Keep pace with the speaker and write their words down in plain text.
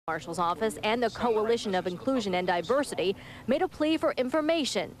Marshal's Office and the Coalition of Inclusion and Diversity made a plea for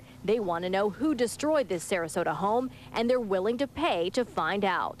information. They want to know who destroyed this Sarasota home, and they're willing to pay to find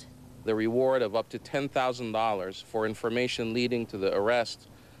out. The reward of up to $10,000 for information leading to the arrest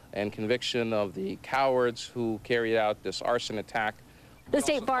and conviction of the cowards who carried out this arson attack. The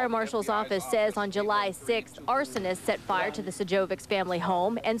State Fire Marshal's Office says on July 6th, arsonists set fire to the Sajovic's family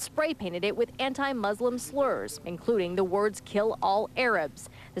home and spray painted it with anti-Muslim slurs, including the words "Kill all Arabs."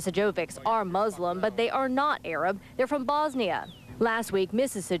 The Sajovics are Muslim, but they are not Arab. They're from Bosnia. Last week,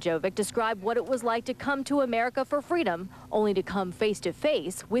 Mrs. Sajovic described what it was like to come to America for freedom, only to come face to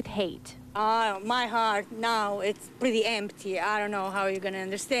face with hate. My heart now, it's pretty empty. I don't know how you're going to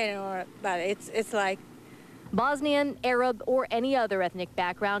understand, but it's like... Bosnian, Arab, or any other ethnic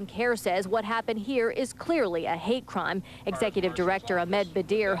background, CARE says what happened here is clearly a hate crime. Executive Director Ahmed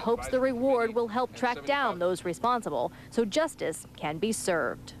Badir hopes the reward will help track down those responsible so justice can be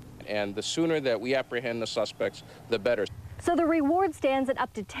served. And the sooner that we apprehend the suspects, the better. So the reward stands at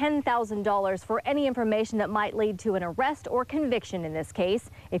up to $10,000 for any information that might lead to an arrest or conviction in this case.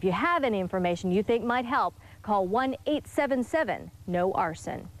 If you have any information you think might help, call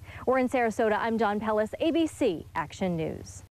 1-877-NO-ARSON. We're in Sarasota. I'm Dawn Pellis, ABC Action News.